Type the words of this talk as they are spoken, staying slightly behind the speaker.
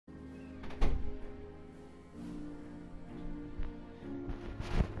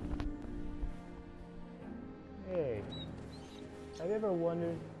you ever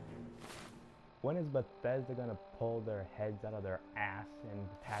wondered, when is Bethesda gonna pull their heads out of their ass and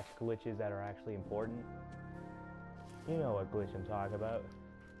patch glitches that are actually important? You know what glitch I'm talking about.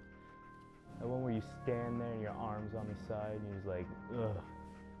 The one where you stand there and your arms on the side and you're just like, ugh.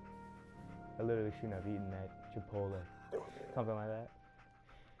 I literally shouldn't have eaten that Chipotle. Something like that.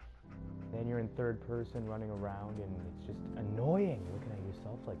 Then you're in third person running around and it's just annoying looking at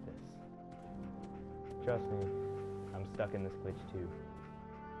yourself like this. Trust me, I'm stuck in this glitch too.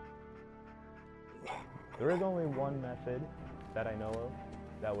 There is only one method that I know of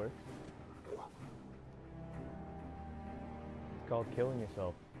that works. It's called killing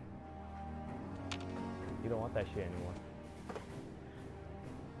yourself. You don't want that shit anymore.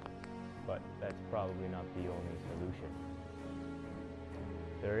 But that's probably not the only solution.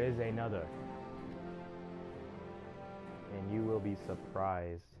 There is another. And you will be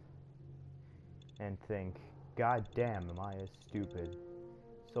surprised and think, God damn, am I stupid?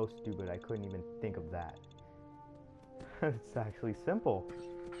 So stupid I couldn't even think of that. It's actually simple.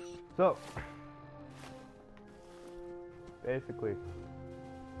 So, basically, if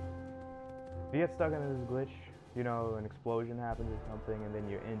you get stuck into this glitch, you know, an explosion happens or something, and then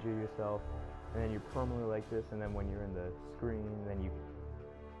you injure yourself, and then you're permanently like this, and then when you're in the screen, then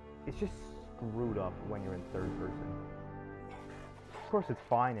it's just screwed up when you're in third person. Of course, it's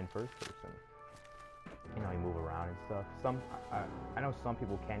fine in first person. You know, you move around and stuff. I know some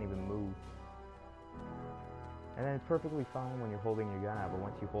people can't even move. And then it's perfectly fine when you're holding your gun out, but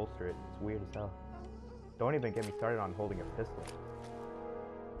once you holster it, it's weird as hell. Don't even get me started on holding a pistol.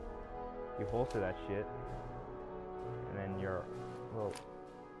 You holster that shit, and then you're, well,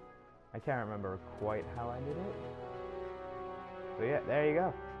 I can't remember quite how I did it. But yeah, there you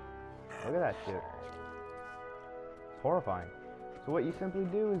go. Look at that shit. It's horrifying. So what you simply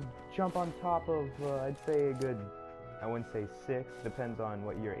do is jump on top of, I'd say a good, I wouldn't say 6, depends on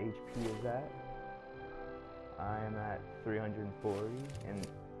what your HP is at. I am at 340, and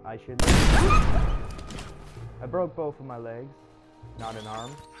I should... I broke both of my legs, not an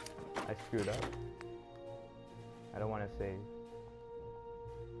arm. I screwed up. I don't want to save.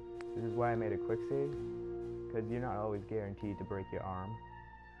 This is why I made a quick save, because you're not always guaranteed to break your arm.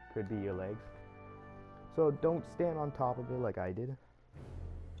 Could be your legs. So don't stand on top of it like I did.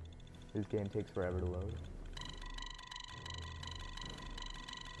 This game takes forever to load.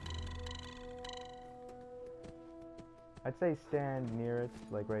 I'd say stand near it,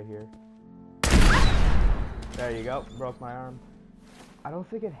 like right here. There you go, broke my arm. I don't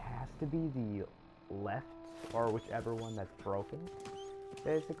think it has to be the left or whichever one that's broken.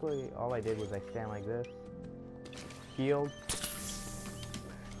 Basically, all I did was I stand like this, healed,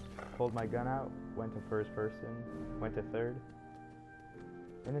 pulled my gun out, went to first person, went to third,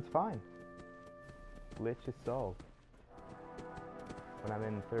 and it's fine. Glitch is solved. When I'm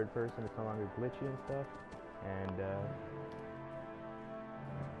in third person, it's no longer glitchy and stuff, and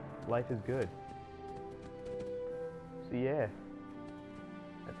life is good. So yeah,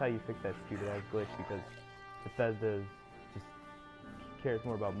 that's how you fix that stupid ass glitch, because Bethesda just cares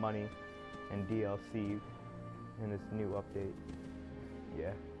more about money and DLC in this new update.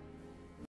 Yeah.